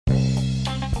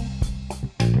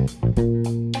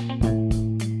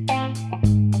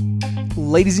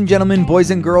Ladies and gentlemen,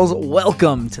 boys and girls,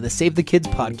 welcome to the Save the Kids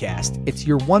podcast. It's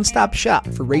your one-stop shop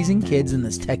for raising kids in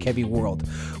this tech-heavy world.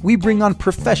 We bring on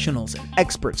professionals and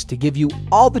experts to give you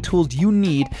all the tools you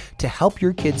need to help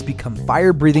your kids become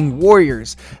fire-breathing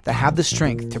warriors that have the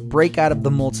strength to break out of the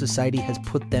mold society has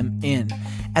put them in.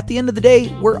 At the end of the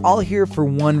day, we're all here for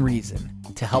one reason,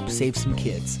 to help save some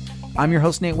kids. I'm your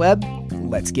host, Nate Webb.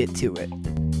 Let's get to it.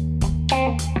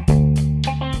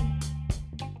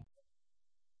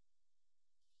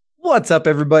 What's up,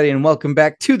 everybody, and welcome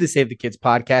back to the Save the Kids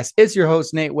podcast. It's your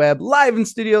host, Nate Webb, live in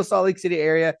studio, Salt Lake City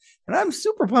area, and I'm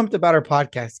super pumped about our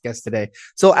podcast guest today.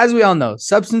 So as we all know,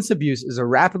 substance abuse is a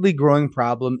rapidly growing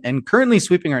problem and currently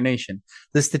sweeping our nation.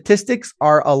 The statistics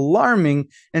are alarming,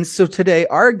 and so today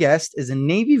our guest is a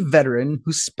Navy veteran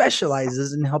who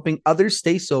specializes in helping others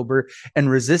stay sober and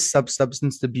resist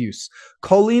substance abuse.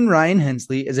 Colleen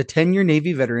Hensley is a 10-year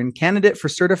Navy veteran, candidate for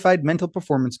certified mental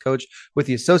performance coach with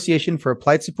the Association for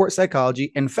Applied Support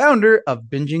Psychology, and founder of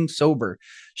Binging Sober.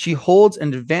 She holds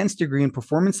an advanced degree in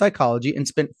performance psychology and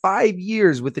spent 5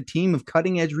 years with a team of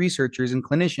cutting-edge researchers and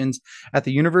clinicians at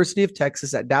the University of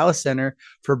Texas at Dallas Center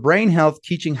for Brain Health,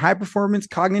 teaching high-performance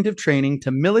cognitive training to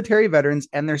military veterans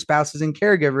and their spouses and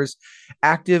caregivers,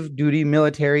 active duty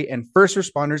military, and first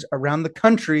responders around the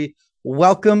country.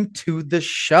 Welcome to the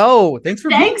show. Thanks,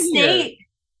 being here.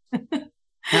 Nate.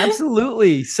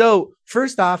 Absolutely. So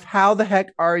first off, how the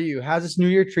heck are you? How's this new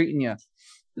year treating you?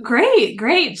 Great.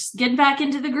 Just getting back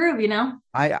into the groove, you know?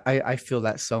 I feel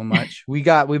that so much. We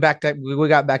got back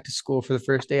to school for the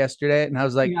first day yesterday, and I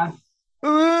was like, yeah.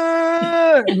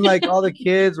 And like all the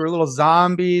kids were little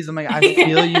zombies. I'm like, I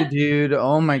feel you, dude.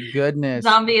 Oh my goodness.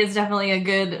 Zombie is definitely a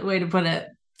good way to put it.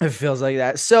 It feels like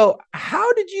that. So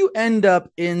how did you end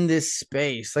up in this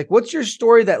space? Like, what's your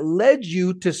story that led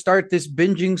you to start this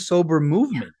Binging Sober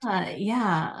movement?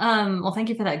 Well, thank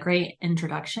you for that great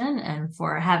introduction and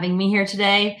for having me here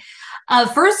today.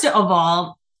 First of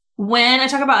all, when I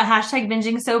talk about hashtag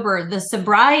Binging Sober, the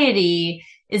sobriety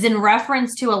is in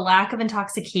reference to a lack of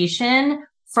intoxication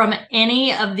from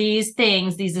any of these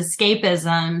things, these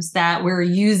escapisms that we're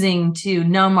using to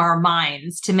numb our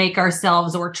minds, to make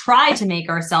ourselves or try to make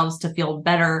ourselves to feel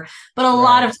better. But a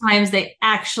lot of times they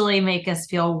actually make us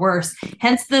feel worse.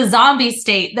 Hence the zombie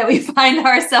state that we find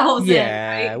ourselves in.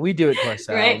 Yeah, right? We do it to ourselves.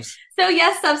 Right? So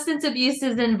yes, substance abuse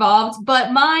is involved,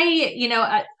 but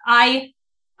I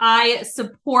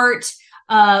support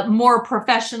more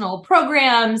professional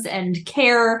programs and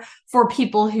care for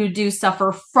people who do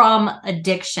suffer from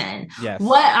addiction. Yes.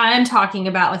 What I'm talking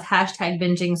about with hashtag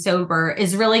Binging Sober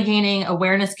is really gaining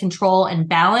awareness, control, and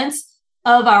balance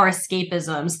of our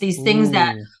escapisms. These things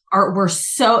that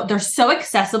they're so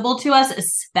accessible to us,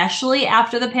 especially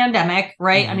after the pandemic,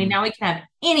 right? I mean, now we can have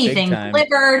anything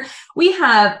delivered. We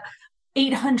have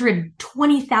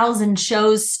 820,000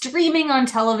 shows streaming on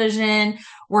television.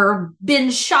 We're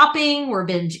binge shopping, we're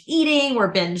binge eating,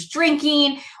 we're binge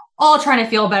drinking, all trying to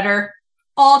feel better,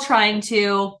 all trying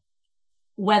to,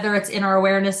 whether it's in our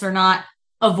awareness or not,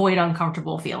 avoid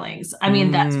uncomfortable feelings. I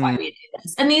mean, that's why we do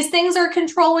this. And these things are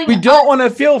controlling. We don't want to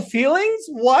feel feelings?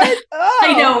 What? Oh.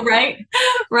 I know, right?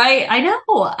 Right. I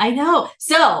know.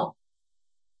 So,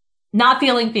 not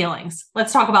feeling feelings.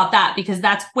 Let's talk about that, because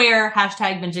that's where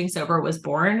hashtag Binging Sober was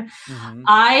born. Mm-hmm.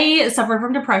 I suffered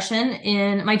from depression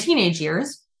in my teenage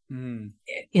years. In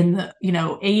the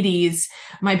 80s,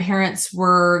 my parents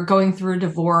were going through a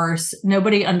divorce.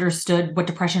 Nobody understood what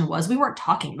depression was. We weren't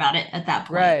talking about it at that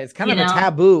point. Right. It's kind of a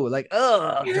taboo. Like,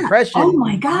 depression. Oh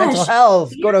my gosh. Mental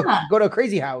health. Go to a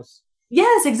crazy house.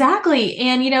 Yes, exactly.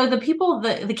 And the people,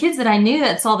 the kids that I knew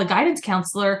that saw the guidance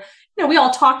counselor, we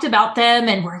all talked about them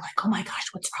and we're like, oh my gosh,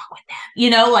 what's wrong with them?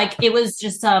 Like it was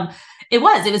just, it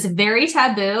was very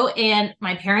taboo, and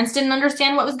my parents didn't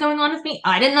understand what was going on with me.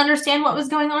 I didn't understand what was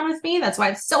going on with me. That's why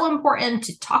it's so important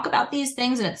to talk about these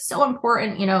things. And it's so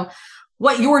important,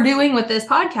 what you're doing with this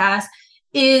podcast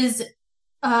is,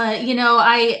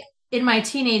 in my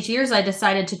teenage years, I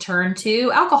decided to turn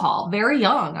to alcohol very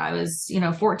young. I was,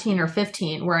 14 or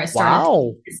 15 where I started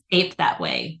to escape that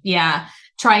way. Yeah.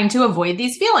 Trying to avoid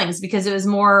these feelings, because it was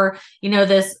more,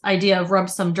 this idea of rub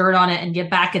some dirt on it and get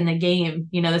back in the game.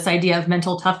 This idea of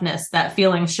mental toughness, that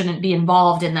feelings shouldn't be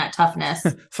involved in that toughness.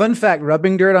 Fun fact,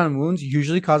 rubbing dirt on wounds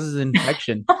usually causes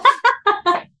infection.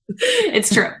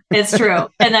 It's true.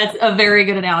 And that's a very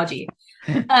good analogy.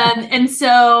 And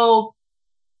so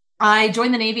I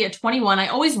joined the Navy at 21. I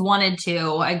always wanted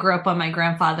to. I grew up on my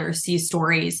grandfather's sea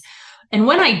stories. And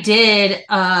when I did,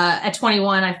 at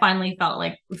 21, I finally felt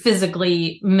like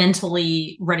physically,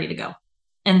 mentally ready to go.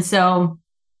 And so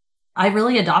I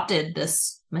really adopted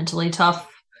this mentally tough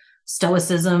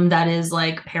stoicism that is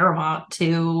like paramount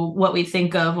to what we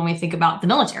think of when we think about the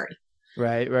military.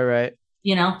 Right.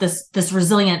 You know, this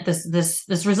resilience,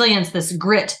 this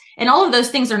grit, and all of those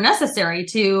things are necessary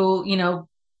to, you know,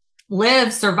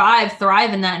 live, survive,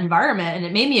 thrive in that environment. And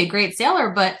it made me a great sailor,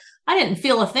 but I didn't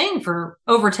feel a thing for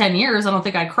over 10 years. I don't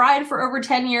think I cried for over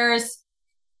 10 years.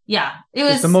 Yeah, it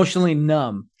was just emotionally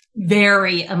numb.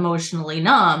 Very emotionally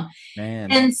numb.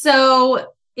 Man. And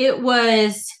so it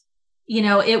was, you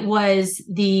know, it was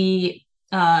the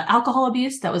alcohol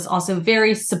abuse that was also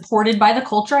very supported by the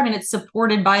culture. I mean, it's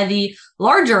supported by the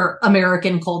larger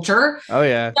American culture. Oh,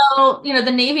 yeah. So, you know,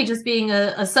 the Navy just being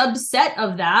a subset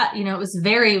of that, you know, it was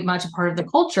very much a part of the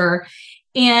culture.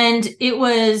 And it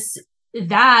was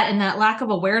that and that lack of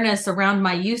awareness around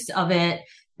my use of it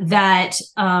that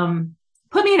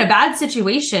put me in a bad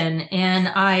situation. And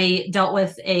I dealt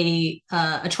with a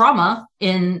trauma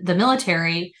in the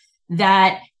military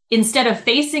that instead of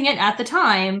facing it at the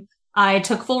time, I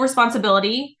took full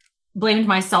responsibility, blamed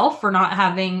myself for not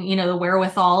having, you know, the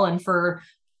wherewithal and for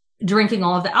drinking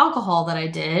all of the alcohol that I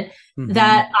did,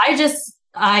 that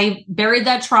I buried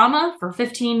that trauma for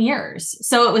 15 years.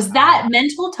 So it was that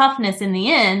mental toughness in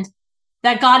the end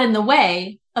that got in the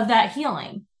way of that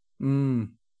healing.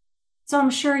 So I'm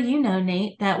sure you know,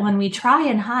 Nate, that when we try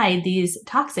and hide these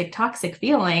toxic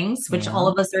feelings, which all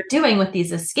of us are doing with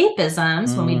these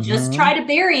escapisms, when we just try to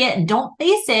bury it and don't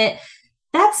face it,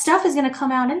 that stuff is going to come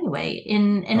out anyway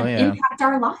and impact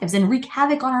our lives and wreak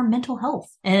havoc on our mental health.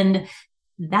 And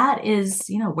that is,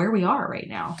 you know, where we are right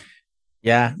now.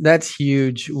 Yeah, that's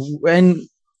huge. And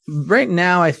right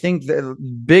now, I think the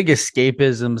big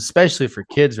escapism, especially for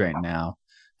kids right now,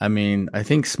 I mean, I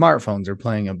think smartphones are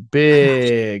playing a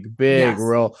big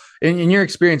role. In your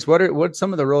experience, what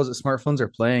some of the roles that smartphones are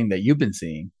playing that you've been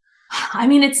seeing? I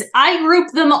mean, I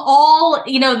group them all,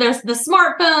 you know, there's the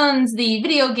smartphones, the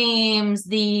video games,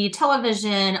 the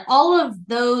television, all of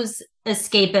those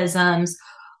escapisms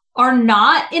are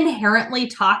not inherently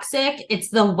toxic. It's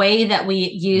the way that we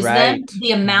use them,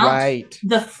 the amount,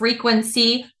 the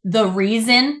frequency, the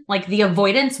reason, like the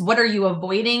avoidance. What are you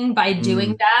avoiding by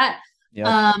doing that?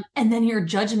 Yep. And then your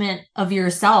judgment of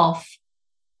yourself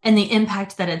and the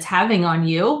impact that it's having on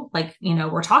you. Like, you know,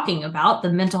 we're talking about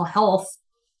the mental health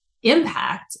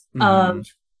impact of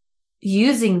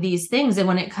using these things. And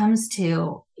when it comes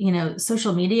to, you know,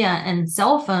 social media and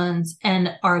cell phones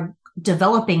and our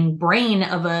developing brain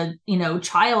of a, you know,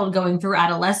 child going through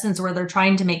adolescence where they're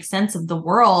trying to make sense of the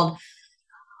world,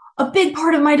 a big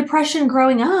part of my depression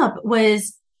growing up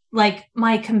was like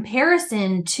my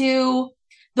comparison to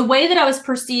the way that I was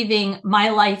perceiving my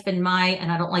life and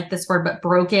and I don't like this word, but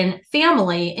broken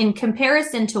family in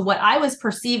comparison to what I was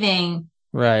perceiving.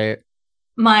 Right.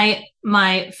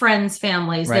 My friends'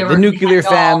 families, right. The nuclear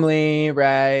family,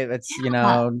 right? That's, you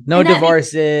know, no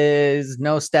divorces,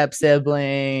 no step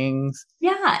siblings.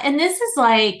 Yeah. And this is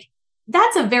like,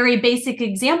 that's a very basic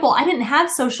example. I didn't have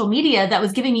social media that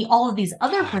was giving me all of these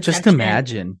other protections. Just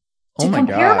imagine. To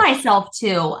compare myself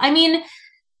to. I mean,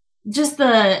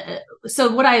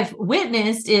 so what I've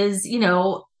witnessed is, you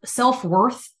know,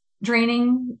 self-worth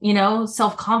draining, you know,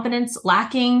 self-confidence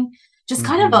lacking, just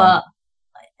kind of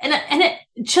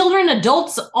children,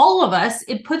 adults, all of us,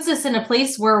 it puts us in a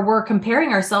place where we're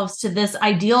comparing ourselves to this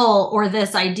ideal or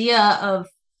this idea of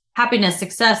happiness,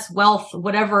 success, wealth,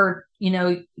 whatever, you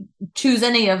know, choose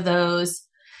any of those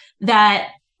that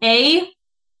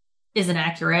isn't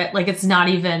accurate. Like it's not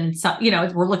even, you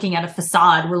know, we're looking at a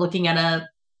facade. We're looking at a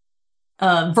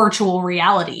virtual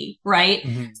reality, right?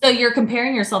 So you're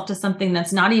comparing yourself to something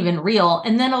that's not even real.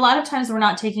 And then a lot of times we're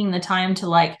not taking the time to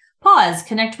like pause,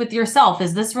 connect with yourself.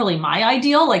 Is this really my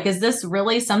ideal? Like, is this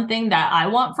really something that I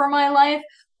want for my life?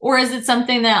 Or is it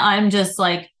something that I'm just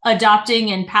like adopting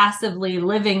and passively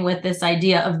living with this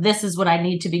idea of this is what I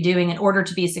need to be doing in order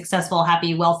to be successful,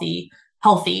 happy, wealthy,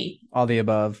 healthy? All the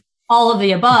above. All of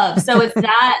the above. So it's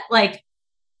that like,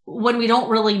 when we don't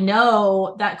really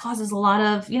know, that causes a lot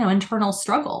of, you know, internal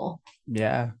struggle.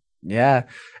 Yeah. Yeah.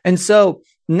 And so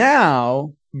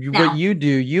now what you do,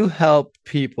 you help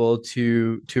people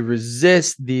to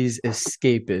resist these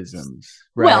escapisms,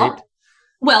 right?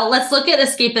 Well, let's look at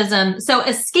escapism. So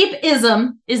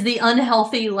escapism is the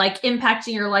unhealthy, like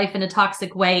impacting your life in a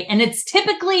toxic way. And it's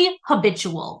typically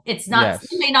habitual. It's not,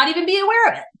 you may not even be aware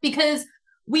of it because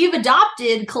we've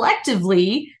adopted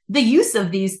collectively the use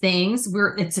of these things.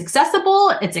 It's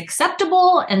accessible, it's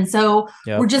acceptable. And so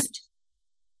we're just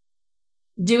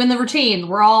doing the routine.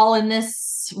 We're all in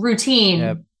this routine.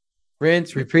 Yep.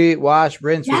 Rinse, repeat, wash,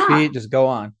 rinse, repeat, just go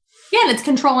on. Yeah, and it's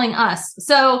controlling us.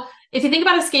 So if you think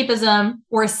about escapism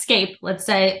or escape, let's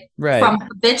say, from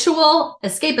habitual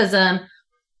escapism,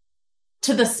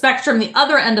 to the spectrum, the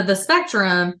other end of the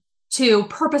spectrum, to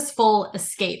purposeful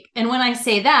escape. And when I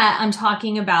say that, I'm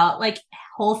talking about like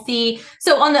healthy.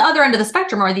 So on the other end of the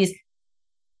spectrum are these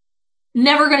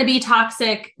never going to be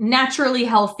toxic, naturally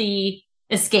healthy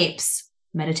escapes.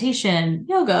 Meditation,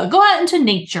 yoga, go out into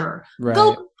nature,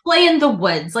 go play in the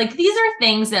woods. Like these are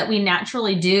things that we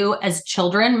naturally do as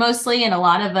children mostly. And a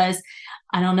lot of us,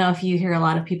 I don't know if you hear a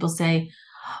lot of people say,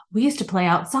 we used to play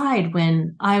outside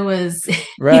when I was,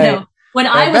 when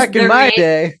I was back in my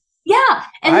day. Yeah.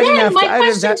 And I then didn't my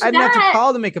question have to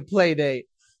call to make a play date.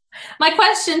 My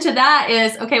question to that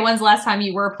is, okay, when's the last time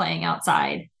you were playing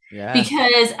outside? Yeah.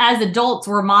 Because as adults,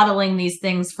 we're modeling these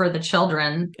things for the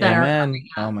children that are.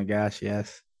 Oh my gosh,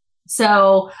 yes.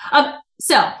 So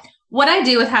what I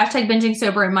do with hashtag binging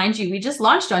sober, and mind you, we just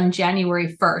launched on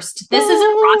January 1st. This is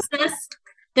a process.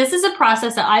 This is a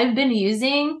process that I've been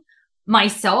using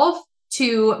myself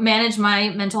to manage my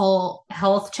mental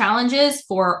health challenges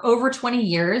for over 20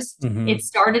 years. Mm-hmm. It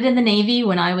started in the Navy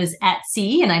when I was at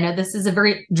sea. And I know this is a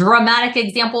very dramatic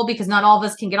example because not all of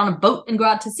us can get on a boat and go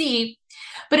out to sea,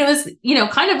 but it was,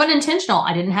 kind of unintentional.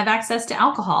 I didn't have access to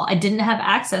alcohol. I didn't have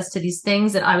access to these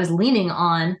things that I was leaning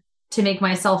on to make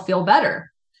myself feel better.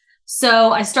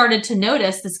 So I started to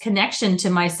notice this connection to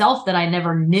myself that I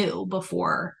never knew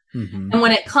before. Mm-hmm. And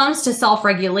when it comes to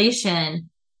self-regulation,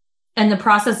 and the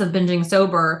process of binging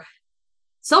sober,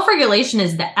 self-regulation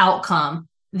is the outcome.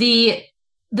 The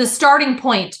starting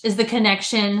point is the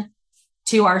connection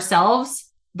to ourselves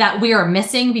that we are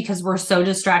missing because we're so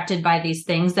distracted by these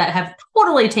things that have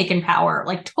totally taken power,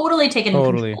 like totally taken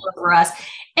control over us.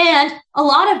 And a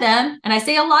lot of them, and I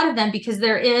say a lot of them because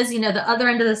there is, the other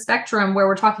end of the spectrum where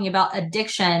we're talking about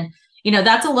addiction,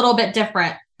 that's a little bit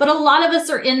different. But a lot of us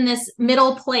are in this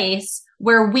middle place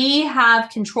where we have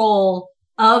control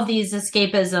of these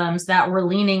escapisms that we're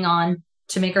leaning on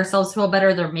to make ourselves feel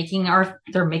better. They're making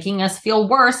us feel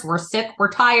worse. We're sick. We're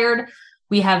tired.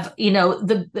 We have,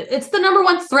 it's the number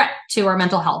one threat to our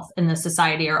mental health in this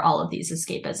society are all of these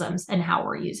escapisms and how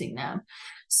we're using them.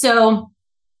 So,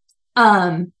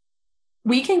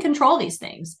 we can control these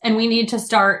things and we need to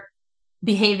start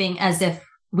behaving as if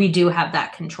we do have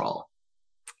that control.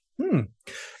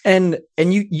 And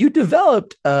you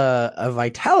developed a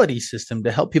vitality system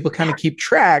to help people kind of keep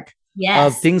track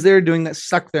of things they're doing that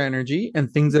suck their energy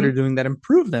and things that are doing that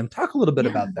improve them. Talk a little bit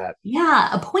about that. Yeah,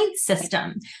 a point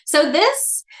system. So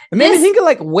this made me think of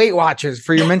like Weight Watchers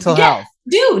for your mental health.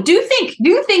 Do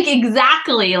think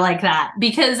exactly like that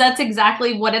because that's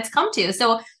exactly what it's come to.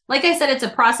 So like I said, it's a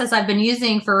process I've been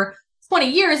using for 20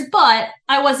 years, but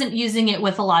I wasn't using it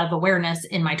with a lot of awareness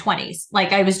in my 20s.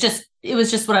 Like it was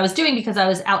just what I was doing because I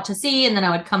was out to sea and then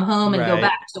I would come home and go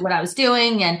back to what I was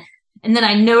doing. And then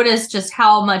I noticed just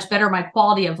how much better my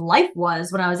quality of life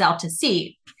was when I was out to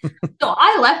sea. So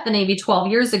I left the Navy 12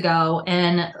 years ago.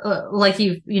 And like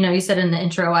you said in the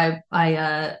intro,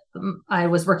 I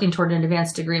was working toward an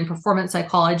advanced degree in performance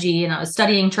psychology and I was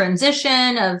studying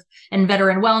transition and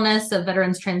veteran wellness of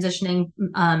veterans transitioning,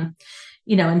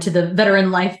 into the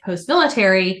veteran life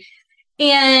post-military.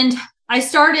 And I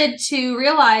started to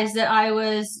realize that I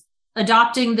was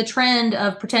adopting the trend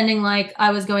of pretending like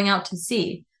I was going out to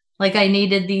sea, like I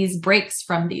needed these breaks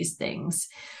from these things.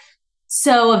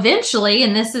 So eventually,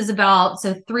 and this is about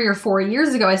 3 or 4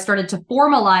 years ago, I started to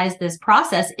formalize this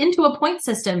process into a point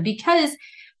system because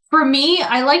for me,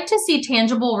 I like to see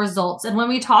tangible results. And when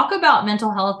we talk about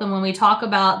mental health and when we talk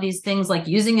about these things like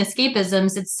using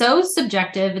escapisms, it's so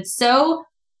subjective. It's so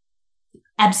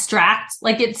abstract.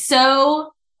 Like it's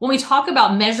so, when we talk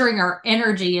about measuring our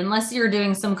energy, unless you're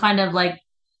doing some kind of like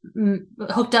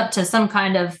hooked up to some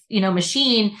kind of,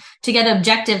 machine to get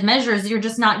objective measures, you're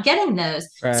just not getting those.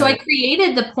 Right. So I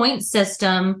created the point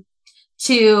system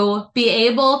to be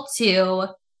able to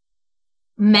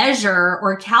measure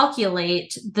or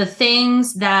calculate the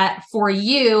things that for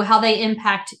you, how they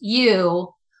impact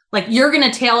you, like you're going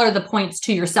to tailor the points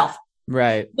to yourself.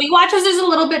 Right. Weight Watchers is a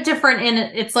little bit different and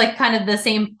it's like kind of the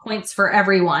same points for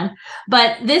everyone.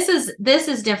 But this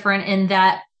is different in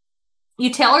that you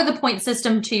tailor the point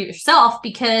system to yourself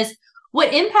because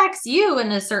what impacts you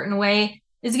in a certain way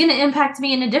is going to impact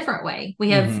me in a different way.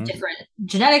 We have different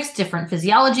genetics, different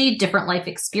physiology, different life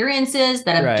experiences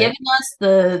that have given us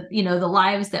the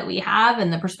lives that we have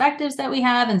and the perspectives that we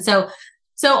have. And so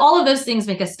all of those things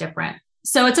make us different.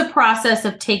 So it's a process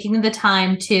of taking the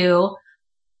time to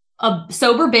a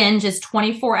sober binge is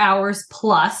 24 hours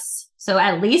plus. So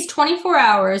at least 24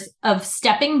 hours of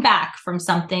stepping back from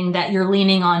something that you're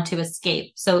leaning on to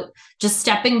escape. So just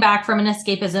stepping back from an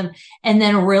escapism and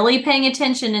then really paying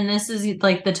attention. And this is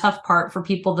like the tough part for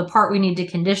people. The part we need to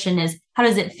condition is how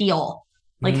does it feel?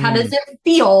 Like, how does it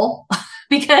feel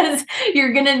because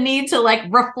you're going to need to like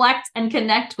reflect and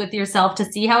connect with yourself to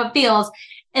see how it feels.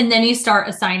 And then you start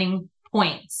assigning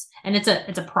points. And it's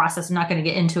a process. I'm not going to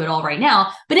get into it all right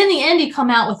now, but in the end, you come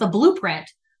out with a blueprint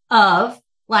of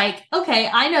like, okay,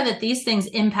 I know that these things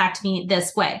impact me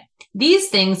this way. These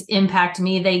things impact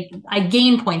me. I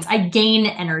gain points. I gain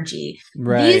energy.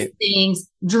 Right. These things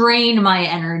drain my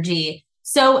energy.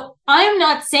 So I'm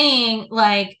not saying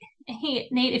like, hey,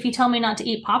 Nate, if you tell me not to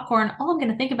eat popcorn, all I'm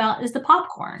going to think about is the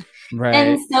popcorn. Right.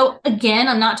 And so again,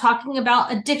 I'm not talking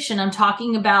about addiction. I'm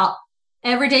talking about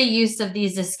everyday use of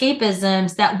these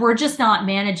escapisms that we're just not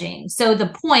managing. So the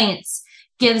points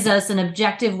gives us an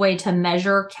objective way to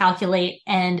measure, calculate,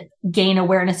 and gain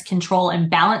awareness, control, and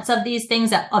balance of these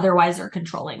things that otherwise are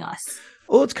controlling us.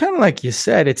 Well, it's kind of like you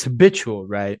said, it's habitual,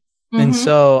 right? Mm-hmm. And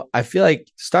so I feel like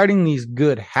starting these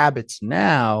good habits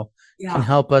now can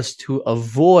help us to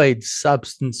avoid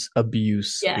substance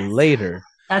abuse later.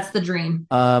 That's the dream.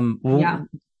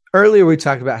 Earlier, we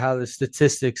talked about how the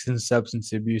statistics in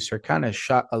substance abuse are kind of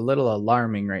a little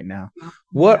alarming right now.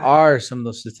 What are some of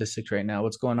those statistics right now?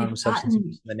 What's going on with substance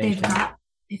abuse in the nation?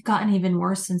 They've gotten even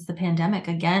worse since the pandemic.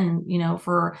 Again,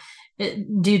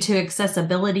 due to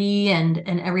accessibility and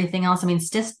everything else. I mean,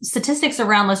 statistics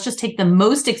around, let's just take the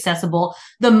most accessible,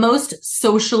 the most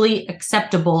socially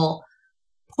acceptable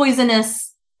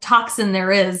poisonous toxin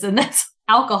there is, and that's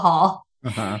alcohol.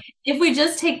 If we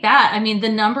just take that, I mean, the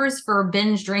numbers for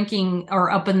binge drinking are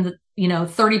up in the,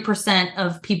 30%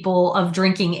 of people of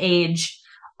drinking age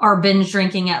are binge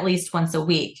drinking at least once a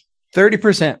week.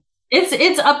 30%.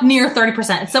 It's up near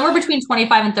 30%. It's somewhere between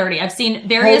 25 and 30. I've seen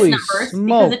various numbers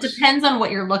because it depends on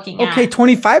what you're looking at. Okay,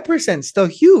 25% still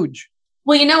huge.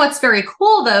 Well, what's very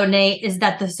cool though, Nate, is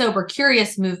that the sober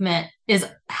curious movement is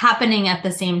happening at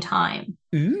the same time.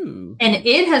 Ooh. And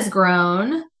it has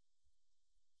grown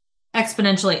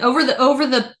exponentially over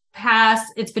the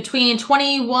past, it's between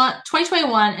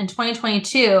 2021 and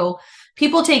 2022,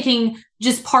 people taking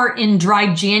just part in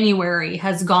dry January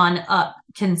has gone up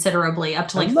considerably, up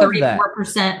to like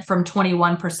 34% from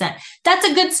 21%. That's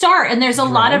a good start. And there's a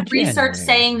lot of research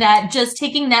saying that just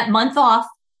taking that month off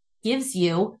gives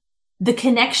you the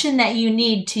connection that you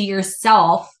need to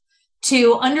yourself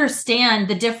to understand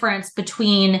the difference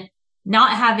between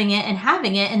not having it and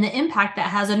having it, and the impact that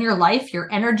has on your life,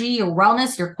 your energy, your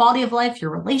wellness, your quality of life, your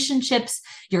relationships,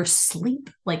 your sleep,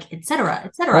 like, et cetera,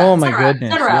 et cetera. Oh my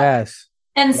goodness. Yes.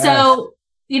 And so,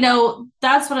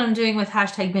 that's what I'm doing with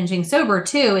hashtag binging sober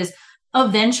too, is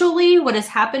eventually what has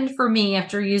happened for me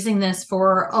after using this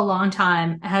for a long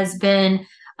time has been,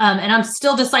 and I'm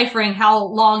still deciphering how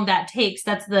long that takes.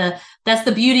 That's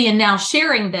the beauty in now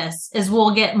sharing this, is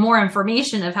we'll get more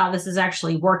information of how this is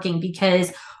actually working,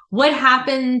 because what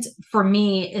happened for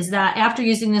me is that after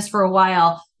using this for a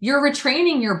while, you're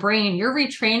retraining your brain, you're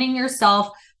retraining yourself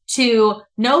to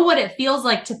know what it feels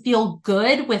like to feel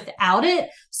good without it.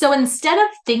 So instead of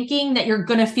thinking that you're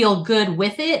going to feel good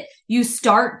with it, you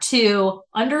start to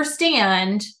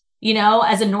understand,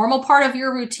 as a normal part of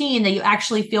your routine, that you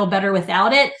actually feel better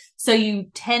without it. So you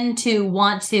tend to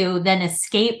want to then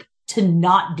escape to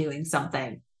not doing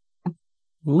something.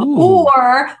 Ooh.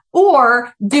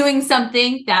 Or doing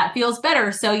something that feels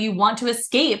better. So you want to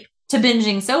escape to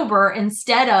binging sober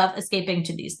instead of escaping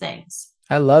to these things.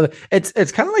 I love it.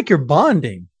 It's kind of like you're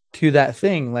bonding to that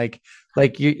thing.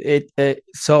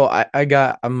 So I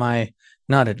got my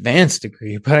not advanced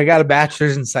degree, but I got a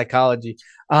bachelor's in psychology.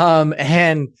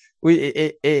 And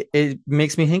it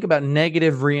makes me think about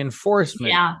negative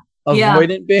reinforcement.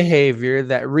 Avoidant behavior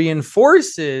that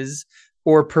reinforces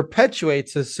or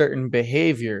perpetuates a certain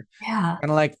behavior. Yeah.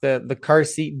 Kind of like the car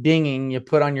seat dinging you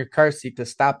put on your car seat to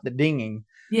stop the dinging.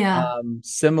 Yeah.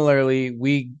 Similarly,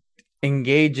 we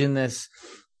engage in this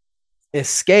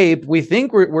escape. We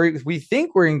think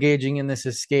we're engaging in this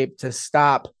escape to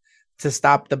stop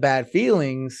the bad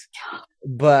feelings,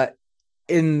 but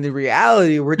in the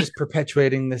reality, we're just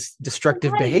perpetuating this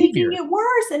destructive behavior.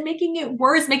 Making it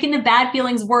worse, making the bad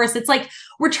feelings worse. It's like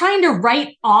we're trying to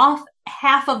write off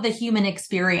half of the human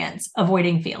experience,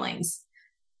 avoiding feelings.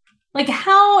 Like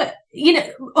how,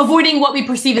 avoiding what we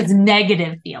perceive as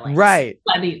negative feelings. Right.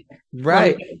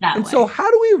 Right. And so how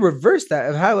do we reverse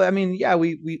that?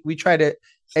 We try to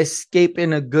escape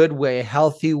in a good way,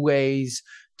 healthy ways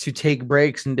to take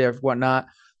breaks and whatnot.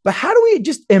 But how do we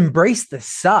just embrace the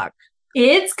suck?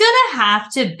 It's going to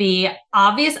have to be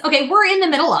obvious. Okay, we're in the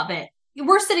middle of it.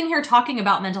 We're sitting here talking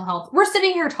about mental health. We're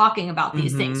sitting here talking about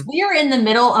these things. We are in the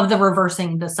middle of the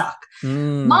reversing the suck.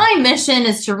 My mission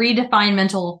is to redefine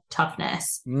mental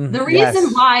toughness. The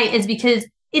reason why is because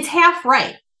it's half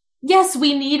right. Yes,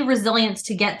 we need resilience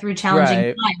to get through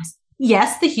challenging times.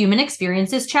 yes, the human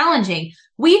experience is challenging.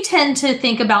 We tend to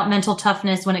think about mental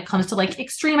toughness when it comes to like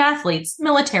extreme athletes,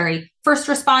 military, first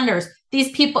responders,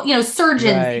 these people,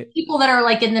 surgeons, Right. people that are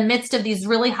like in the midst of these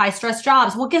really high stress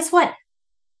jobs. Well, guess what?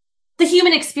 The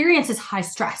human experience is high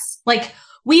stress. Like,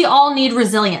 we all need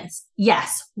resilience.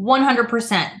 Yes,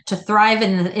 100% to thrive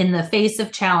in the face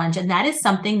of challenge. And that is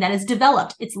something that is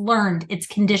developed. It's learned. It's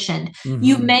conditioned. Mm-hmm.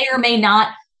 You may or may not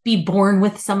be born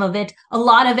with some of it. A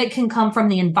lot of it can come from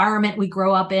the environment we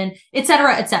grow up in, et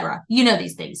cetera, et cetera. You know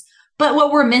these things. But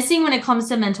what we're missing when it comes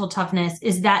to mental toughness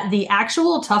is that the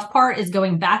actual tough part is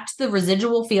going back to the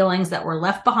residual feelings that were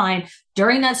left behind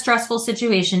during that stressful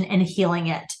situation and healing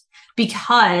it.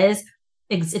 Because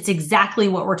it's exactly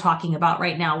what we're talking about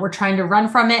right now. We're trying to run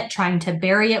from it, trying to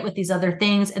bury it with these other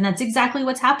things. And that's exactly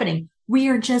what's happening. We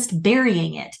are just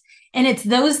burying it. And it's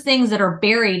those things that are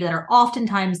buried that are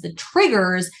oftentimes the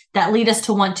triggers that lead us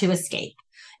to want to escape.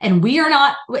 And we are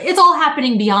not, it's all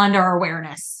happening beyond our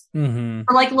awareness. Mm-hmm.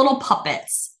 We're like little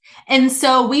puppets. And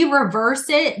so we reverse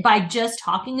it by just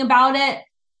talking about it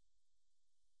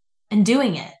and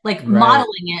doing it, like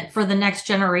modeling it for the next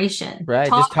generation. Right.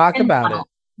 Just talk about it.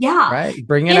 Yeah. Right.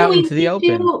 Bring it out into the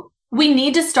open. We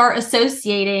need to start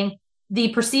associating the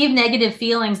perceived negative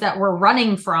feelings that we're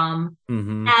running from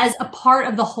as a part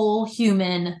of the whole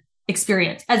human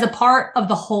experience, as a part of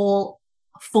the whole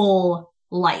full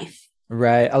life.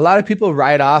 Right. A lot of people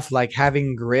write off like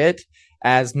having grit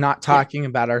as not talking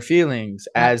about our feelings,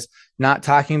 as not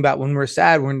talking about when we're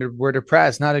sad, when we're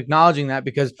depressed, not acknowledging that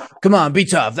because, come on, be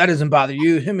tough. That doesn't bother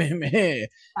you.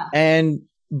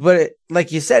 But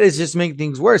like you said, it's just making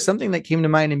things worse. Something that came to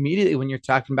mind immediately when you're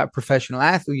talking about professional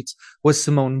athletes was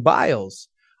Simone Biles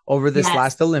over this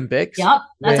last Olympics. Yep,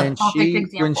 that's a perfect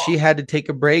example. When she had to take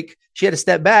a break, she had to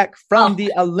step back from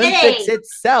the Olympics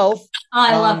itself.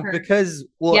 I love her. Because,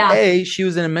 she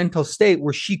was in a mental state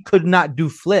where she could not do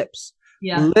flips.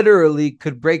 Yeah. Literally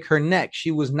could break her neck. She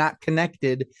was not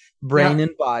connected, brain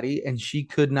and body, and she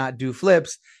could not do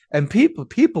flips. And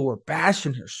people were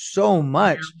bashing her so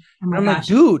much. Oh I'm like,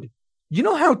 dude, you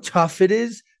know how tough it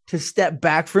is to step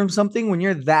back from something when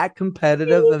you're that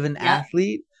competitive of an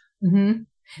athlete? Mm-hmm.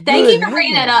 Thank you for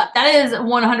bringing that up. That is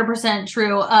 100%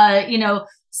 true.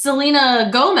 Selena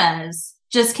Gomez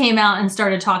just came out and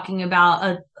started talking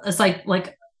about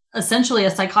essentially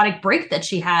a psychotic break that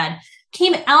she had.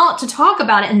 Came out to talk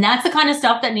about it. And that's the kind of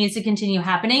stuff that needs to continue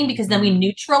happening, because then we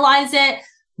neutralize it,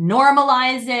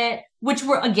 normalize it, which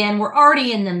we're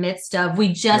already in the midst of. We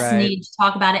just need to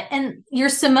talk about it. And your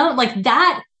Simone, like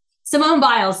that, Simone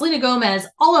Biles, Selena Gomez,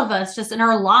 all of us just in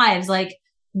our lives, like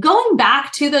going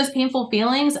back to those painful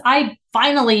feelings. I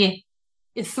finally,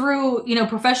 through,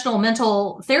 professional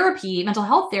mental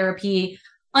health therapy,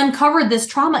 uncovered this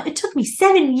trauma. It took me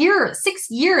 6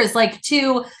 years, like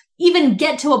to even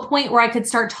get to a point where I could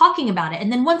start talking about it.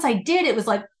 And then once I did, it was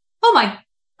like, oh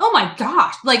my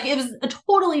gosh, like it was a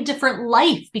totally different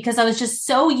life, because I was just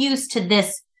so used to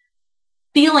this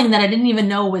feeling that I didn't even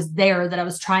know was there, that I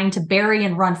was trying to bury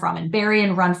and run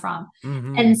from.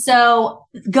 And so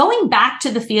going back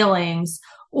to the feelings,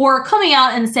 or coming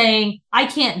out and saying, I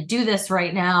can't do this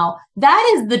right now,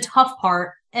 that is the tough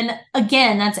part. And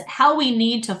again, that's how we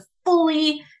need to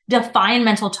fully define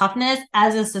mental toughness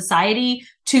as a society,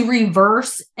 to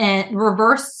reverse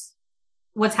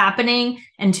what's happening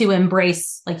and to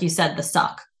embrace, like you said, the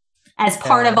suck as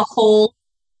part of a whole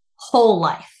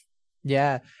life.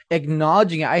 Yeah.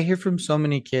 Acknowledging it. I hear from so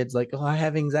many kids like, oh, I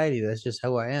have anxiety. That's just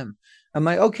how I am. I'm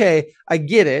like, okay, I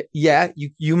get it. Yeah,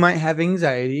 you might have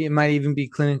anxiety. It might even be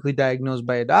clinically diagnosed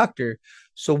by a doctor.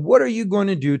 So what are you going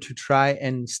to do to try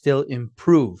and still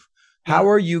improve? How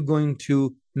are you going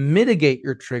to mitigate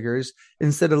your triggers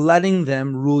instead of letting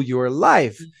them rule your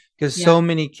life? Because so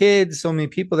many kids, so many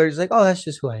people, they're just like, oh, that's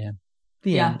just who I am.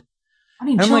 The end. I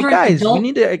mean, and I'm like, guys, we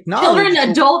need to acknowledge. Children,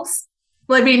 adults.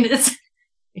 I mean, it's.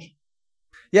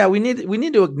 Yeah, we need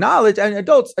to acknowledge, and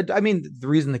adults. I mean, the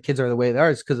reason the kids are the way they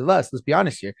are is because of us. Let's be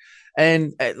honest here.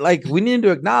 And like, we need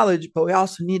to acknowledge, but we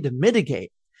also need to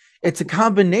mitigate. It's a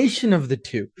combination of the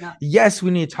two. Yeah. Yes, we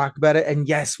need to talk about it. And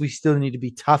yes, we still need to be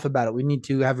tough about it. We need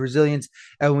to have resilience,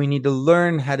 and we need to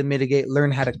learn how to mitigate,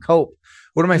 learn how to cope.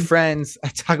 One of my friends, I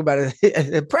talk about it. This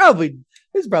is probably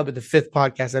the 5th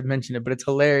podcast I've mentioned it, but it's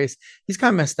hilarious. He's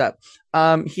kind of messed up.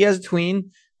 He has a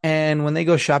tween, and when they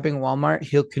go shopping at Walmart,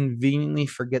 he'll conveniently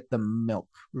forget the milk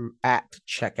at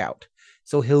checkout.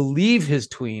 So he'll leave his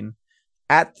tween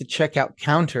at the checkout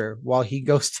counter while he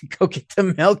goes to go get the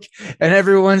milk, and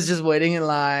everyone's just waiting in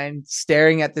line,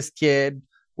 staring at this kid.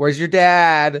 Where's your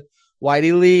dad? Why'd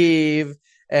he leave?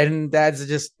 And dad's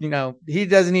just, he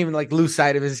doesn't even like lose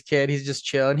sight of his kid. He's just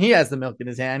chilling. He has the milk in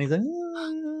his hand. He's like,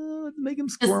 oh, make him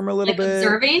squirm a little like bit.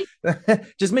 Observing.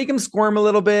 Just make him squirm a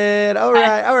little bit. All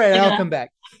right, Yeah. I'll come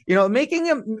back. Making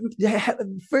him,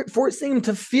 forcing him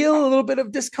to feel a little bit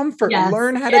of discomfort. Yes.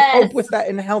 Learn how to cope with that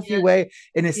in a healthy way,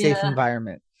 in a safe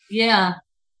environment. Yeah,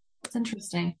 it's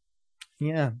interesting.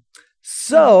 Yeah.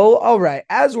 So, all right,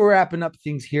 as we're wrapping up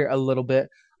things here a little bit,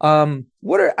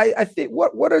 what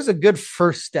is a good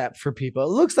first step for people? It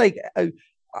looks like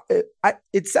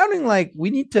it's sounding like we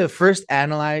need to first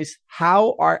analyze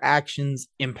how our actions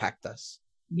impact us.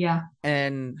 Yeah.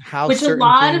 And how which a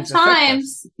lot of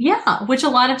times,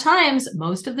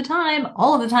 most of the time,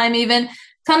 all of the time even,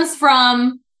 comes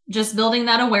from just building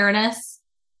that awareness,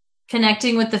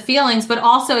 connecting with the feelings, but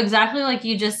also exactly like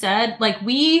you just said, like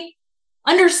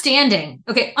understanding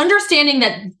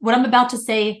that what I'm about to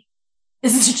say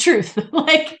is the truth.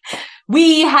 Like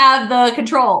we have the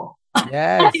control.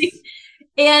 Yes.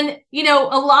 And,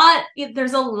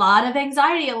 there's a lot of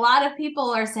anxiety. A lot of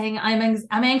people are saying, I'm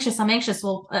anxious.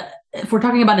 Well, if we're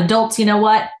talking about adults, you know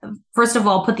what? First of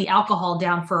all, put the alcohol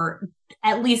down for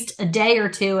at least a day or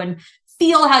two and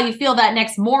feel how you feel that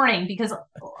next morning, because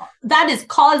that is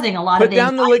causing a lot of anxiety. Put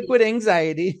down the liquid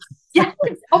anxiety. Yeah.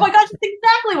 Oh my gosh, that's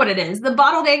exactly what it is. The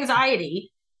bottled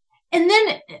anxiety. And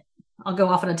then I'll go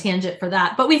off on a tangent for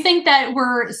that. But we think that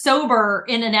we're sober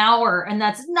in an hour, and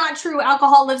that's not true.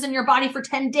 Alcohol lives in your body for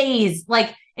 10 days.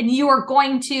 And you are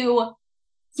going to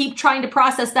keep trying to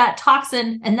process that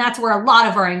toxin. And that's where a lot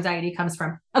of our anxiety comes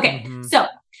from. Okay. Mm-hmm. So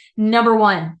number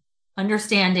one,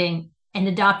 understanding and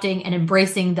adopting and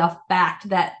embracing the fact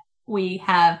that we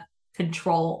have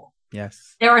control.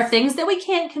 Yes. There are things that we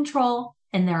can't control,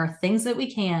 and there are things that we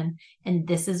can. And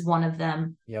this is one of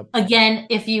them. Yep. Again,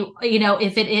 if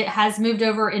if it has moved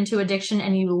over into addiction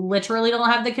and you literally don't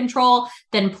have the control,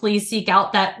 then please seek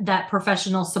out that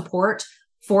professional support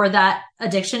for that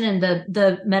addiction and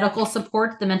the medical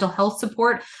support, the mental health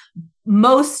support.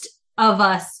 Most of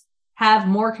us have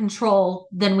more control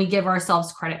than we give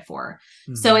ourselves credit for.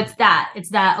 Mm-hmm. So it's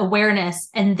that awareness.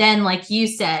 And then, like you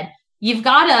said, you've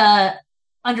got to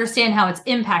understand how it's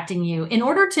impacting you. In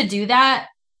order to do that,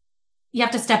 you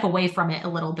have to step away from it a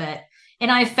little bit.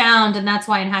 And I found, and that's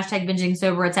why in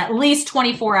 #BingingSober, it's at least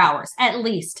 24 hours, at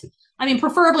least. I mean,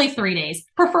 preferably 3 days,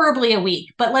 preferably a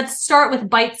week, but let's start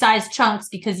with bite-sized chunks,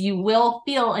 because you will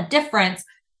feel a difference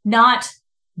not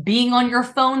being on your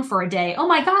phone for a day. Oh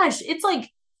my gosh, it's like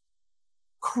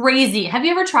crazy. Have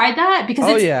you ever tried that? Because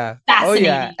it's fascinating. Oh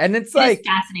yeah. And it's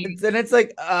fascinating. And it's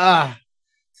like, I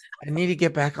need to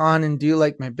get back on and do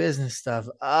like my business stuff.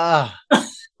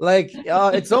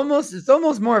 It's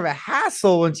almost more of a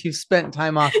hassle once you've spent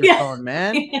time off your phone,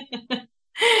 man.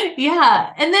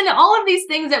 Yeah. And then all of these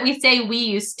things that we say we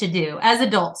used to do as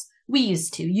adults, we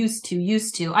used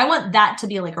to. I want that to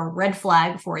be like a red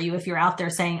flag for you if you're out there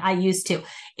saying I used to.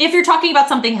 If you're talking about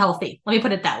something healthy, let me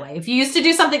put it that way. If you used to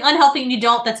do something unhealthy and you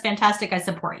don't, that's fantastic. I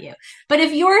support you. But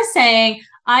if you're saying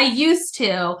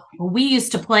we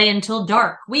used to play until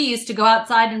dark. We used to go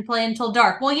outside and play until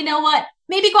dark. Well, you know what?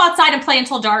 Maybe go outside and play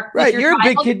until dark. Right. You're a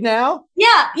big kid now.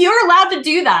 Yeah. You're allowed to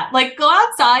do that. Like, go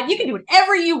outside. You can do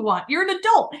whatever you want. You're an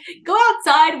adult. Go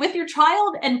outside with your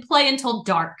child and play until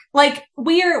dark. Like,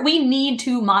 we need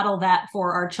to model that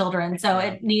for our children. So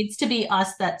it needs to be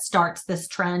us that starts this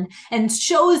trend and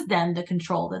shows them the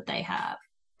control that they have.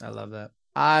 I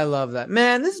love that.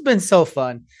 Man, this has been so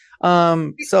fun.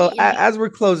 As we're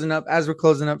closing up,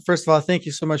 first of all, thank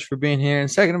you so much for being here. And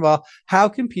second of all, how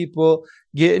can people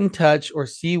get in touch or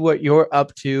see what you're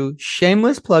up to?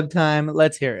 Shameless plug time.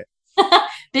 Let's hear it.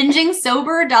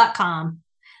 BingingSober.com.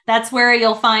 That's where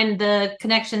you'll find the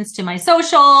connections to my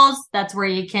socials. That's where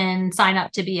you can sign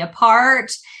up to be a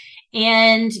part.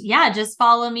 And just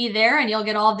follow me there and you'll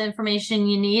get all of the information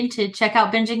you need to check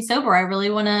out Binging Sober. I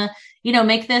really want to,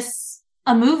 make this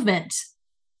a movement.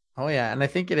 Oh yeah. And I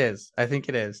think it is.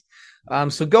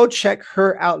 So go check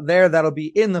her out there. That'll be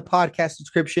in the podcast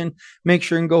description. Make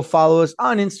sure and go follow us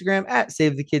on Instagram at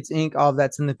Save the Kids Inc. All of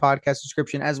that's in the podcast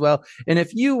description as well. And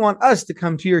if you want us to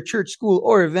come to your church, school,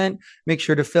 or event, make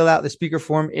sure to fill out the speaker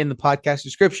form in the podcast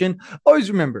description.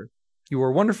 Always remember, you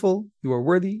are wonderful, you are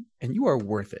worthy, and you are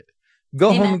worth it.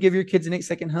 Go home and give your kids an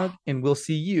 8-second hug, and we'll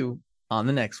see you on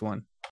the next one.